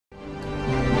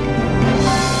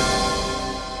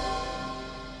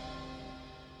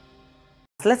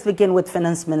Let's begin with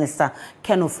Finance Minister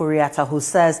Ken Ofori-Atta, who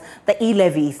says the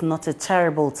E-Levy is not a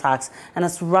terrible tax and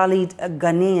has rallied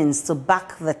Ghanaians to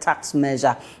back the tax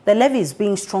measure. The levy is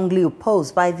being strongly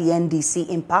opposed by the NDC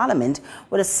in Parliament,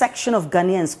 with a section of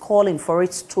Ghanaians calling for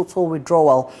its total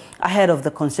withdrawal. Ahead of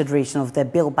the consideration of the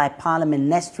bill by Parliament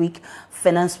next week,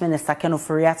 Finance Minister Ken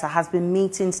Ofori-Atta has been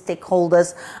meeting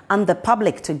stakeholders and the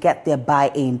public to get their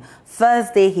buy-in.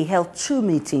 Thursday, he held two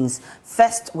meetings,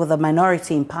 first with a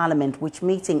minority in Parliament, which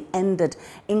meeting ended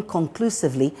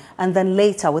inconclusively, and then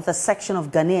later with a section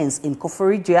of Ghanaians in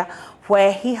Ofori-Atta,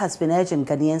 where he has been urging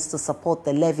Ghanaians to support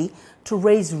the levy to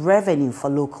raise revenue for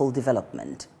local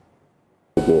development.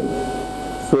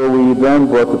 So we then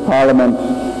brought to Parliament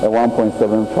a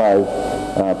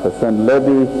 1.75%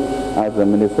 levy. As the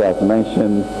Minister has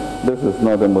mentioned, this is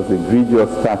not the most egregious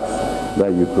tax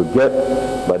that you could get,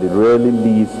 but it really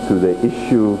leads to the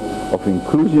issue of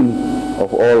inclusion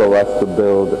of all of us to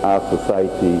build our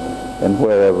society and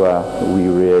wherever we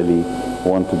really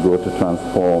want to go to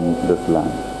transform this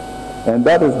land. And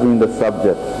that has been the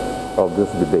subject of this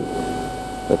debate.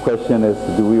 The question is,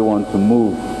 do we want to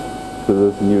move to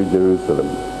this new Jerusalem?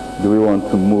 Do we want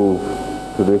to move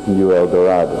to this new El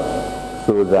Dorado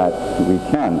so that we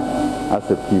can, as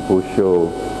a people,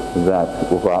 show that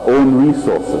with our own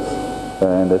resources,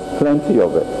 and there's plenty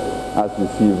of it, as we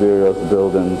see various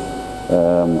buildings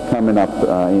coming up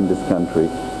in this country.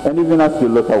 And even as you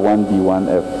look at 1D,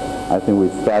 1F, I think we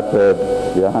started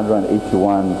the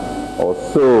 181 or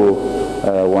so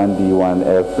 1D,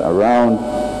 1Fs around.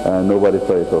 Nobody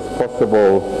thought it was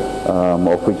possible,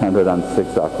 of which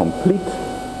 106 are complete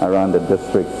around the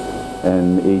districts,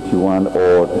 and 81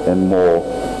 odd and more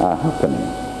are happening.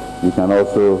 You can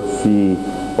also see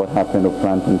what happened to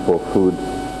Planting for Food.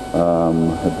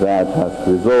 That has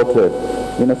resulted,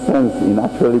 in a sense, in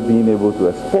actually being able to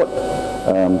export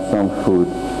some food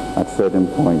at certain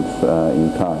points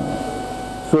in time.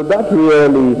 So that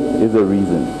really is a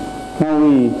reason. Can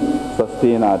we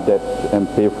sustain our debt and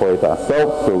pay for it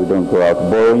ourselves so we don't go out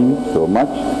borrowing so much?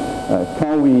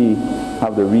 Can we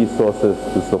have the resources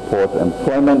to support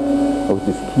employment, which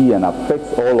is key and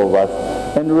affects all of us,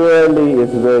 and really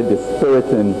is very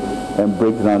dispiriting and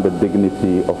breaks down the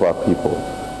dignity of our people?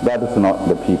 That is not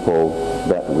the people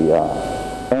that we are.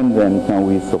 And then can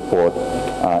we support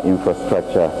our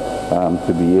infrastructure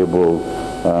to be able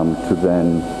to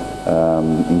then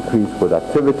increase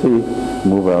productivity,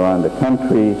 move around the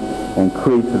country, and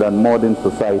create that modern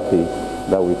society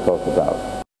that we talk about.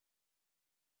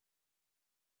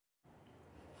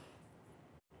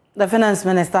 The Finance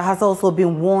Minister has also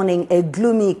been warning a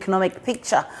gloomy economic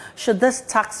picture should this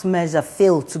tax measure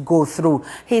fail to go through.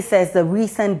 He says the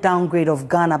recent downgrade of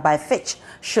Ghana by Fitch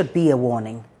should be a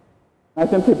warning. I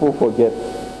think people forget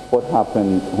what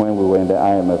happened when we were in the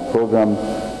IMF program.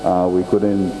 We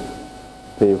couldn't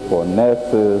pay for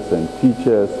nurses and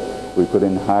teachers. We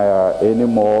couldn't hire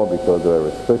anymore because there were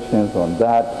restrictions on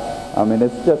that. I mean,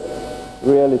 it's just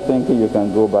really thinking you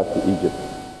can go back to Egypt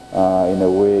in a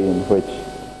way in which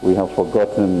we have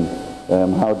forgotten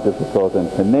how difficult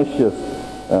and tenacious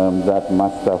that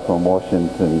master from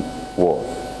Washington was.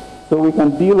 So we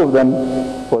can deal with them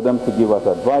for them to give us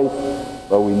advice,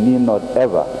 but we need not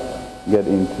ever get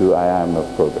into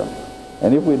IMF program.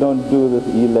 And if we don't do this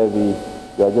E-Levy,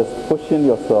 you are just pushing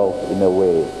yourself in a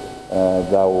way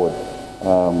that would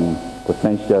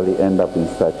potentially end up in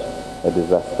such a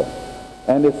disaster.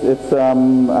 And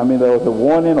I mean, there was a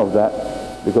warning of that,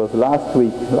 because last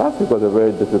week was a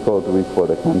very difficult week for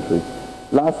the country.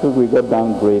 Last week we got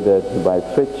downgraded by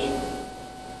Fitch,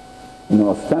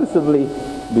 ostensibly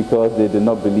because they did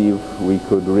not believe we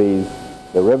could raise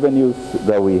the revenues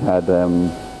that we had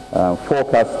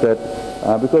forecasted,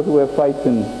 because we were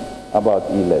fighting about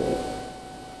E-Levy.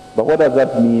 But what does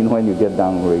that mean when you get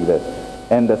downgraded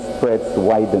and the spreads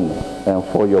widen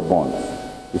for your bonds?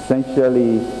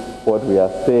 Essentially, what we are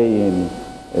saying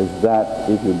is that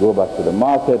if you go back to the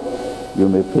market, you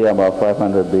may pay about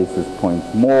 500 basis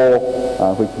points more,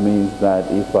 which means that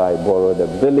if I borrowed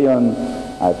 $1 billion,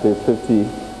 I pay $50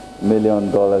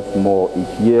 million more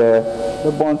each year.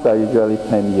 The bonds are usually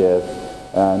 10 years,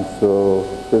 and so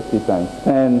 50 times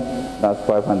 10, that's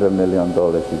 $500 million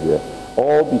a year.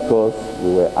 All because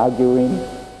we were arguing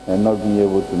and not being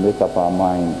able to make up our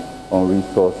mind on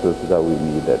resources that we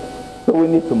needed. So we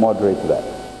need to moderate that,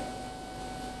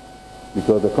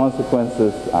 because the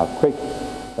consequences are quick.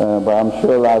 But I'm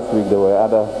sure last week there were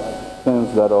other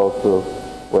things that also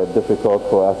were difficult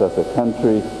for us as a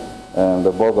country.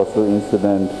 The Bogosu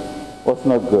incident was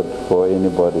not good for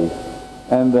anybody.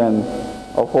 And then,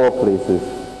 of all places,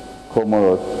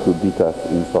 Comoros could beat us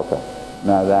in soccer.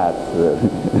 Now that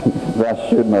that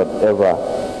should not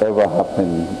ever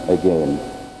happen again.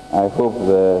 I hope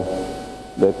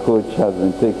the coach has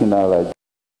been taking our.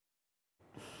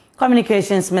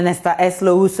 Communications Minister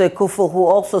Eslo Ekufo, who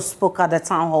also spoke at the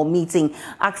town hall meeting,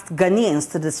 asked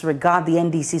Ghanaians to disregard the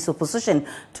NDC's opposition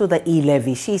to the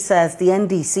E-Levy. She says the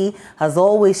NDC has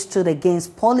always stood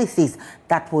against policies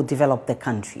that will develop the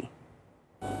country.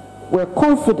 We're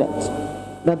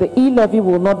confident that the E-Levy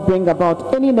will not bring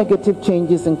about any negative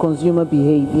changes in consumer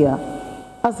behavior,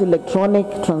 as electronic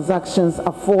transactions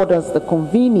afford us the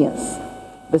convenience,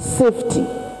 the safety,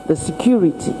 the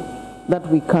security that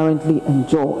we currently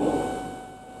enjoy.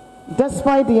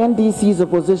 Despite the NDC's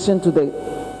opposition to the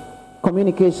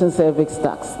communication service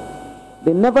tax,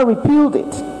 they never repealed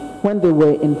it when they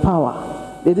were in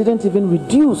power. They didn't even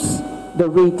reduce the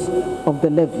rate of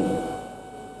the levy.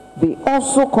 They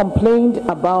also complained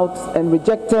about and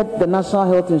rejected the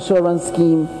National Health Insurance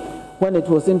Scheme when it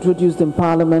was introduced in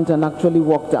Parliament and actually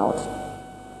walked out.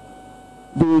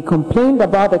 They complained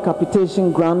about the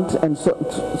capitation grant and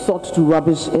sought to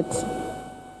rubbish it.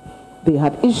 They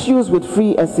had issues with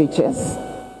free SHS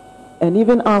and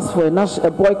even asked for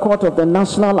a boycott of the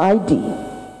national ID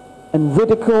and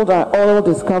ridiculed our oil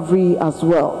discovery as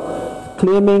well,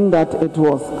 claiming that it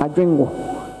was adringo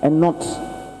and not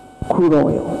crude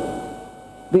oil.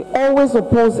 They always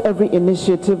oppose every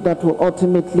initiative that will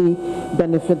ultimately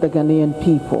benefit the Ghanaian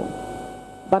people.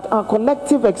 But our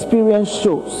collective experience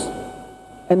shows,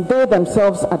 and they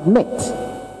themselves admit,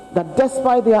 that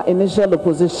despite their initial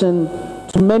opposition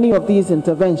to many of these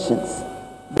interventions,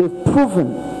 they've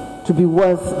proven to be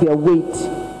worth their weight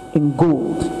in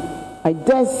gold. I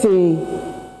dare say,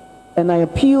 and I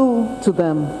appeal to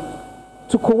them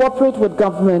to cooperate with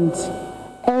government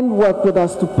and work with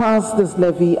us to pass this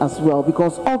levy as well,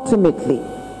 because ultimately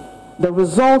the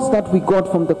results that we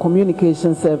got from the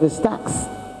communication service tax,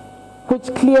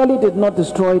 which clearly did not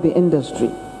destroy the industry,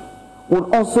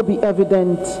 will also be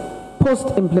evident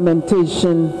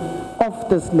post-implementation of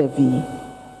this levy,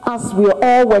 as we are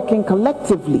all working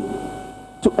collectively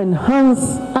to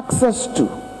enhance access to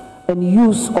and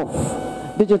use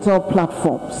of digital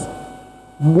platforms,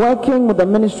 working with the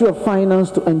Ministry of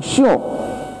Finance to ensure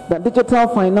that digital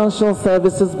financial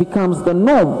services becomes the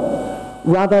norm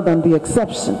rather than the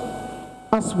exception,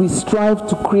 as we strive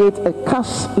to create a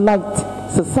cash-light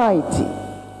society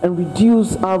and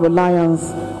reduce our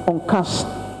reliance on cash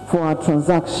for our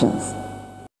transactions.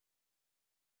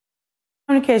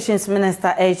 Communications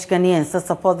Minister urged Ghanaians to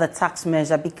support the tax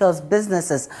measure because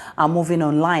businesses are moving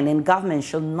online and government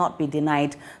should not be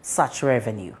denied such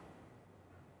revenue.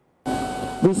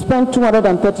 We spent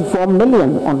 234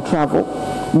 million on travel,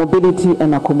 mobility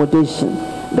and accommodation.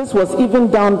 This was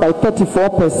even down by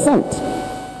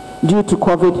 34% due to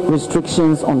COVID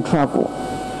restrictions on travel.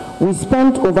 We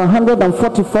spent over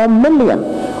 144 million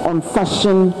on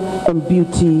fashion and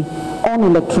beauty on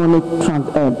electronic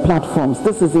platforms.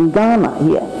 This is in Ghana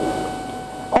here.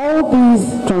 All these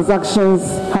transactions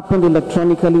happened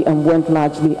electronically and went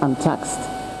largely untaxed.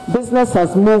 Business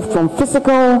has moved from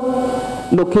physical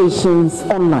locations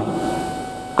online,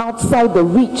 outside the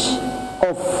reach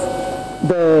of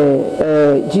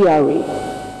the GRA,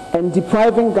 and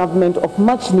depriving government of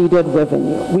much needed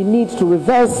revenue. We need to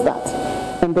reverse that,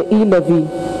 and the E-Levy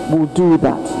will do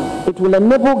that. It will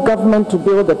enable government to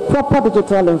build a proper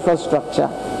digital infrastructure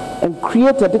and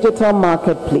create a digital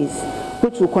marketplace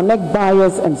which will connect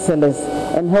buyers and sellers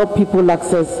and help people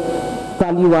access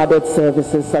value-added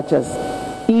services such as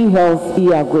e-health,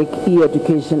 e-agric,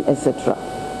 e-education, etc.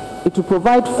 It will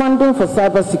provide funding for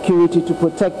cybersecurity to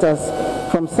protect us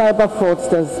from cyber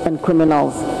fraudsters and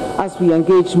criminals as we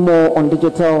engage more on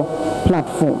digital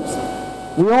platforms.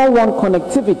 We all want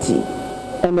connectivity,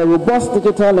 and a robust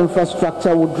digital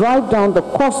infrastructure will drive down the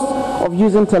cost of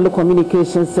using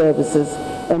telecommunication services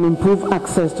and improve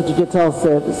access to digital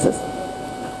services.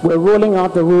 We're rolling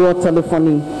out the rural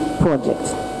telephony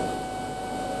project.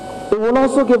 It will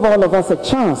also give all of us a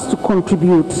chance to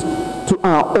contribute to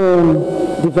our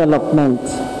own development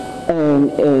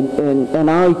and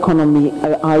our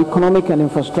economic and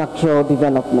infrastructural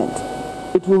development.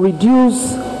 It will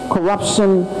reduce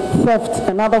corruption, theft,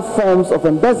 and other forms of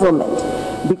embezzlement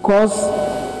because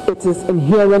it is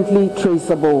inherently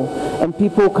traceable and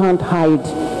people can't hide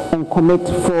and commit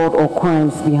fraud or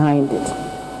crimes behind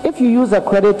it. If you use a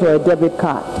credit or a debit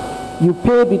card, you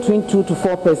pay between 2 to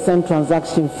 4%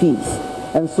 transaction fees,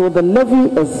 and so the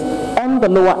levy is on the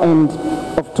lower end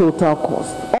of total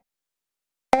cost.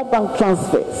 All bank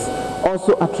transfers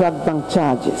also attract bank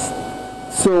charges.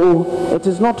 So it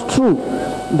is not true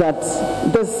that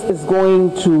this is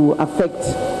going to affect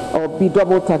or be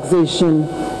double taxation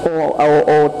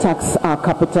or tax our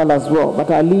capital as well.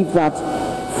 But I leave that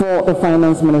for the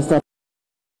finance minister.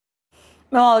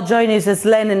 Well, joining us is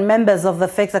learning members of the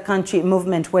Fix the Country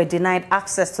movement were denied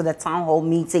access to the town hall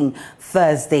meeting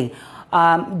Thursday.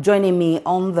 Joining me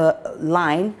on the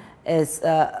line is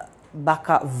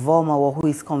Baka Vomawo, who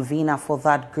is convener for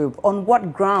that group. On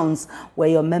what grounds were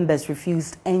your members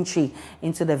refused entry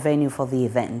into the venue for the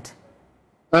event?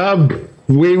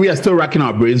 We are still racking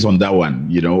our brains on that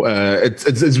one. You know,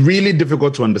 it's really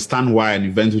difficult to understand why an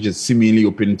event which is seemingly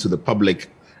open to the public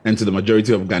and to the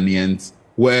majority of Ghanaians,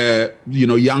 where, you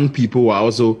know, young people are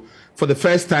also, for the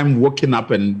first time, waking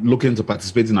up and looking to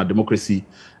participate in our democracy,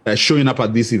 showing up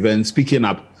at this event, speaking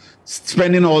up,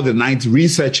 spending all the night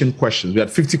researching questions. We had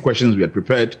 50 questions we had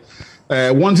prepared,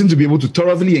 wanting to be able to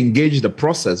thoroughly engage the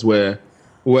process were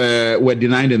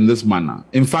denied in this manner.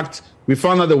 In fact, we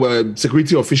found out there were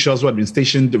security officials who had been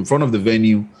stationed in front of the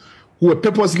venue who were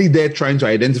purposely there trying to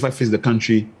identify Fix the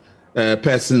Country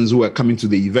persons who were coming to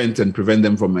the event and prevent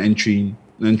them from entering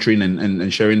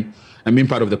and sharing and being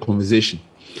part of the conversation.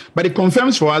 But it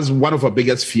confirms for us one of our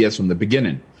biggest fears from the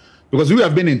beginning. Because we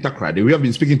have been in Takrady, we have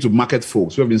been speaking to market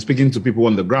folks, we have been speaking to people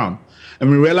on the ground, and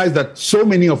we realized that so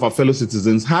many of our fellow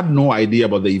citizens had no idea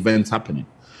about the events happening.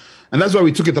 And that's why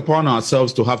we took it upon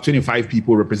ourselves to have 25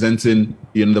 people representing,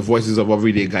 you know, the voices of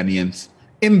everyday Ghanaians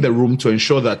in the room to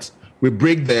ensure that we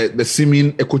break the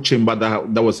seeming echo chamber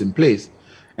that was in place,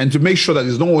 and to make sure that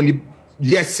it's not only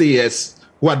yes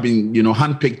who had been, you know,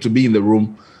 handpicked to be in the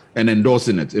room and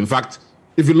endorsing it. In fact,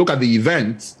 if you look at the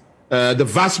event, the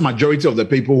vast majority of the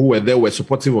people who were there were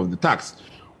supportive of the tax,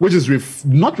 which is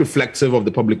not reflective of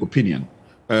the public opinion.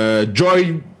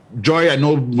 Joy, I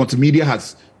know multimedia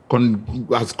has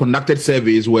conducted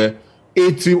surveys where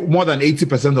more than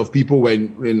 80% of people were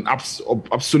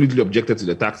absolutely objected to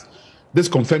the tax. This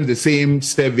confirms the same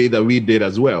survey that we did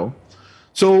as well.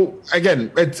 So again,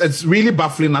 it's really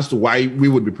baffling as to why we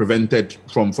would be prevented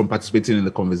from participating in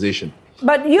the conversation.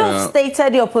 But you've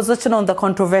stated your position on the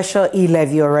controversial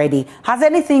E-Levy already. Has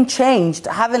anything changed,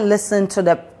 having listened to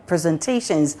the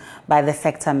presentations by the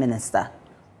sector minister?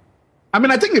 I mean,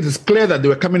 I think it is clear that they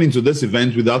were coming into this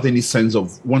event without any sense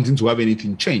of wanting to have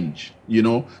anything change. You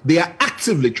know, they are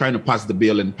actively trying to pass the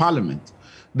bill in Parliament.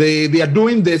 They are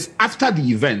doing this after the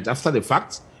event, after the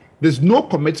fact. There's no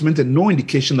commitment and no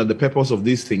indication that the purpose of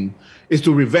this thing is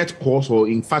to revert course or,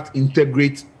 in fact,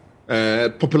 integrate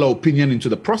popular opinion into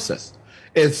the process.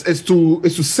 It's to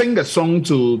sing a song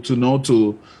to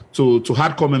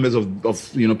hardcore members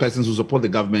of you know, persons who support the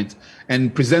government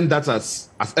and present that as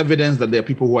evidence that there are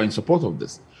people who are in support of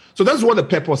this. So that's what the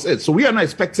purpose is. So we are not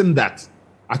expecting that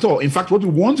at all. In fact, what we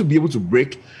want to be able to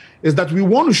break is that we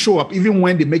want to show up even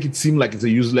when they make it seem like it's a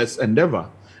useless endeavor,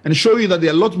 and show you that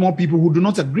there are a lot more people who do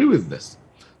not agree with this.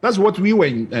 That's what we were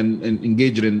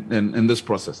engaged in this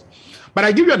process. But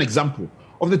I give you an example.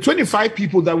 Of the 25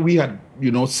 people that we had,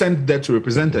 you know, sent there to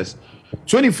represent us,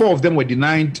 24 of them were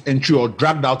denied entry or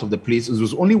dragged out of the place. There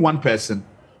was only one person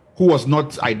who was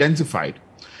not identified.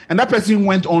 And that person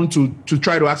went on to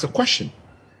try to ask a question.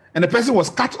 And the person was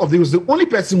cut off. He was the only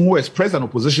person who expressed an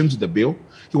opposition to the bill.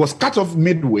 He was cut off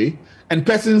midway, and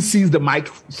person seized the mic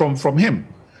from him.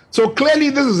 So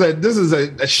clearly this is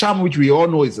a sham, which we all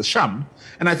know is a sham.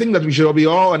 And I think that we should be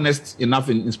all honest enough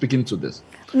in speaking to this.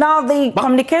 Now, the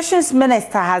communications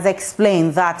minister has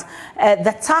explained that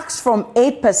the tax from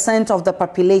 8% of the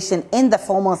population in the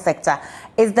formal sector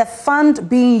is the fund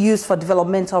being used for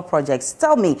developmental projects.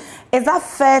 Tell me, is that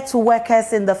fair to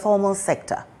workers in the formal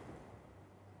sector?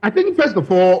 I think, first of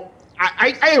all,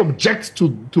 I object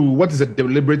to what is a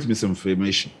deliberate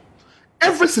misinformation.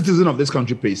 Every citizen of this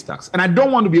country pays tax. And I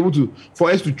don't want to be able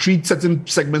for us to treat certain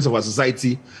segments of our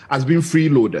society as being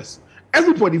freeloaders.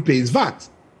 Everybody pays VAT.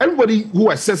 Everybody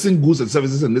who is assessing goods and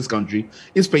services in this country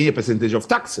is paying a percentage of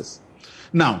taxes.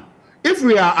 Now, if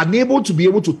we are unable to be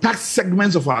able to tax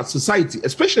segments of our society,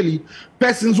 especially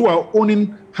persons who are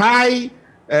owning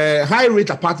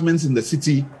high-rate apartments in the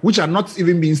city, which are not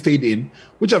even being stayed in,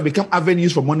 which have become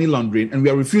avenues for money laundering, and we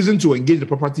are refusing to engage the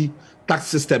property tax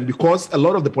system because a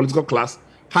lot of the political class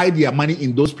hide their money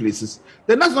in those places,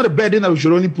 then that's not a burden that we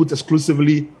should only put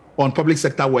exclusively on public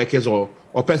sector workers or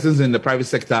persons in the private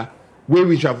sector, where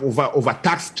we have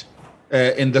overtaxed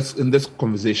in this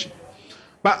conversation.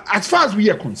 But as far as we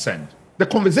are concerned, the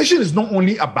conversation is not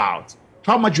only about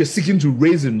how much you're seeking to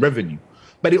raise in revenue,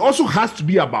 but it also has to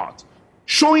be about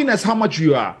showing us how much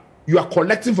you are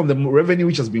collecting from the revenue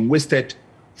which has been wasted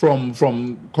from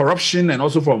corruption, and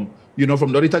also from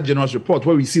the Auditor General's report,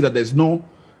 where we see that there's no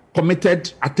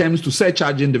committed attempts to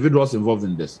surcharge individuals involved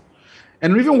in this.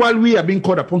 And even while we are being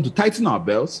called upon to tighten our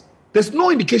belts, There's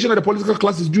no indication that the political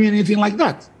class is doing anything like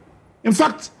that. In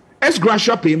fact,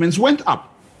 ex-gratia payments went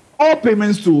up. All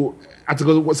payments to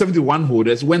Article 71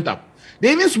 holders went up.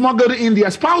 They even smuggled in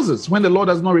their spouses when the law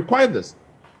does not require this.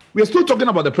 We are still talking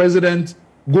about the president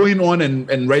going on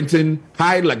and renting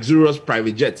high luxurious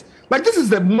private jets. Like, this is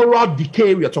the moral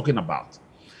decay we are talking about.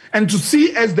 And to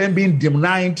see us then being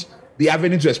denied the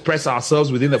avenue to express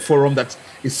ourselves within a forum that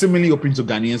is seemingly open to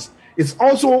Ghanaians, it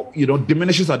also,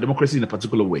 diminishes our democracy in a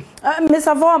particular way.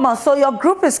 Mr. Vorma, so your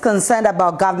group is concerned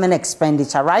about government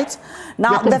expenditure, right?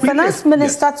 Now, the finance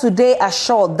minister today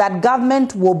assured that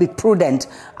government will be prudent.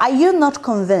 Are you not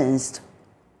convinced?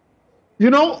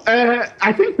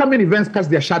 I think coming events cast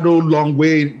their shadow long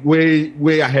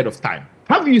way ahead of time.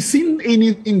 Have you seen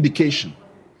any indication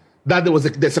that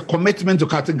there's a commitment to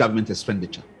cutting government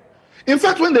expenditure? In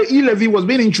fact, when the E-Levy was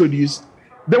being introduced,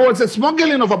 there was a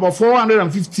smuggling of about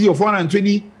 450 or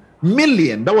 420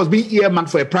 million that was being earmarked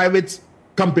for a private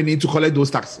company to collect those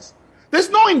taxes.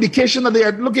 There's no indication that they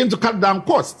are looking to cut down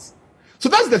costs. So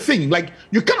that's the thing. Like,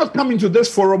 you cannot come into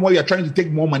this forum where you're trying to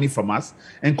take more money from us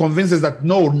and convince us that,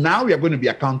 no, now we are going to be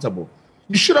accountable.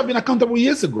 You should have been accountable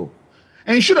years ago.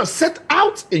 And you should have set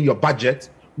out in your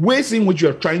budget ways in which you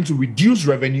are trying to reduce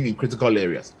revenue in critical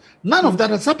areas. None of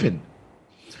that has happened.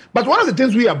 But one of the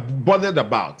things we are bothered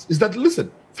about is that, listen,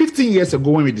 15 years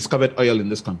ago when we discovered oil in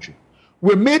this country,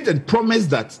 we made and promised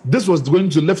that this was going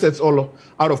to lift us all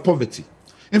out of poverty.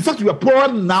 In fact, we are poorer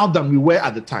now than we were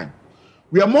at the time.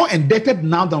 We are more indebted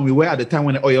now than we were at the time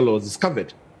when the oil was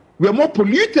discovered. We are more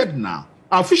polluted now.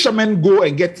 Our fishermen go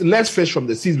and get less fish from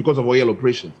the seas because of oil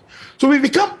operations. So we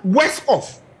become worse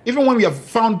off, even when we have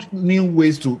found new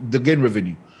ways to gain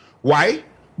revenue. Why?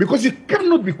 Because you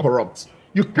cannot be corrupt.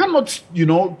 You cannot,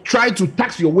 try to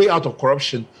tax your way out of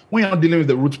corruption when you're not dealing with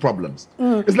the root problems.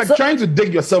 It's like trying to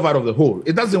dig yourself out of the hole.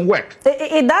 It doesn't work.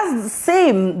 It does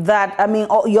seem that,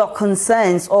 all your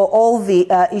concerns or all the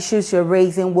issues you're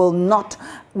raising will not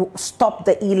stop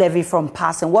the E-Levy from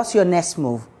passing. What's your next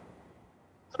move?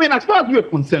 As far as we are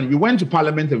concerned, we went to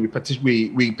Parliament and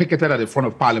we picketed at the front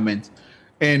of Parliament.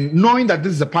 And knowing that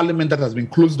this is a Parliament that has been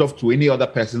closed off to any other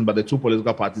person but the two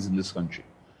political parties in this country.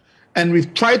 And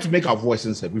we've tried to make our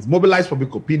voices heard. We've mobilized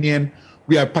public opinion.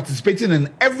 We are participating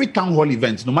in every town hall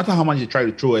event. No matter how much you try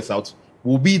to throw us out,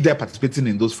 we'll be there participating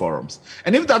in those forums.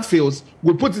 And if that fails,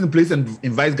 we'll put it in place and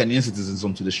invite Ghanaian citizens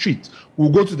onto the street.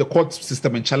 We'll go to the court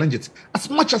system and challenge it as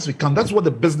much as we can. That's what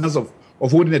the business of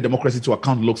holding a democracy to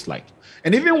account looks like.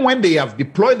 And even when they have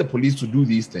deployed the police to do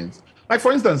these things, like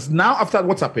for instance, now after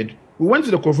what's happened, we went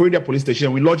to the Ofori-Atta police station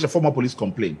and we lodged a formal police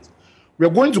complaint. We are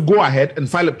going to go ahead and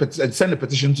file and send a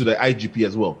petition to the IGP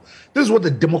as well. This is what the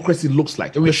democracy looks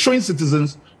like. And we are showing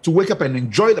citizens to wake up and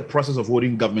enjoy the process of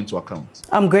holding government to account.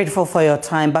 I'm grateful for your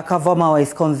time. Baka Vorma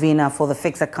is convener for the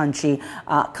Fix the Country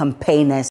campaigners.